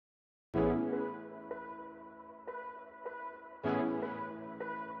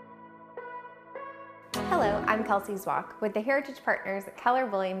Hello, I'm Kelsey Zwock with the Heritage Partners at Keller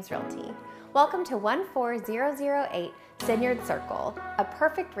Williams Realty. Welcome to 14008 Siniard Circle, a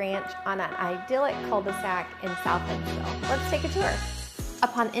perfect ranch on an idyllic cul-de-sac in South Huntsville. Let's take a tour.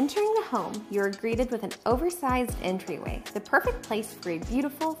 Upon entering the home, you are greeted with an oversized entryway, the perfect place for a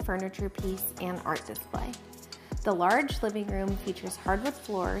beautiful furniture piece and art display. The large living room features hardwood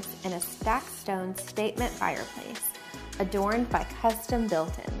floors and a stacked stone statement fireplace, adorned by custom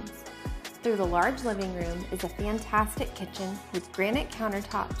built-ins. Through the large living room is a fantastic kitchen with granite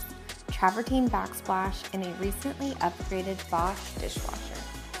countertops, travertine backsplash, and a recently upgraded Bosch dishwasher.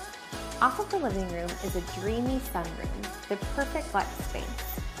 Off of the living room is a dreamy sunroom, the perfect flex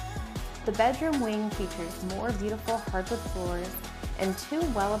space. The bedroom wing features more beautiful hardwood floors and two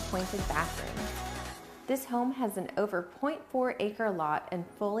well-appointed bathrooms. This home has an over 0.4 acre lot and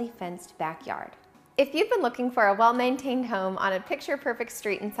fully fenced backyard. If you've been looking for a well-maintained home on a picture-perfect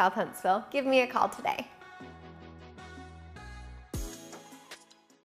street in South Huntsville, give me a call today.